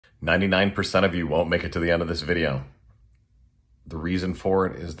99% of you won't make it to the end of this video. The reason for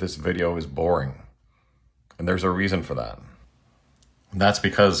it is this video is boring. And there's a reason for that. And that's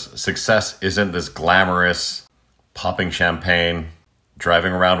because success isn't this glamorous, popping champagne,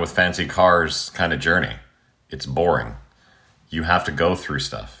 driving around with fancy cars kind of journey. It's boring. You have to go through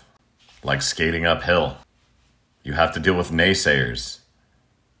stuff, like skating uphill. You have to deal with naysayers,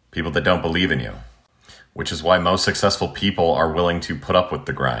 people that don't believe in you, which is why most successful people are willing to put up with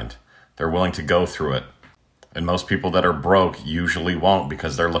the grind. They're willing to go through it. And most people that are broke usually won't,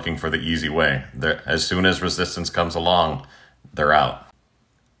 because they're looking for the easy way. As soon as resistance comes along, they're out.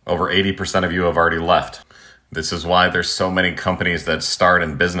 Over 80% of you have already left. This is why there's so many companies that start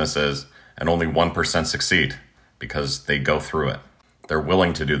in businesses and only 1% succeed, because they go through it. They're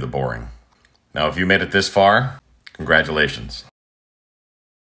willing to do the boring. Now, if you made it this far, congratulations.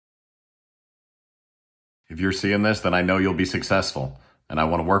 If you're seeing this, then I know you'll be successful, and I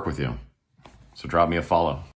want to work with you. So drop me a follow.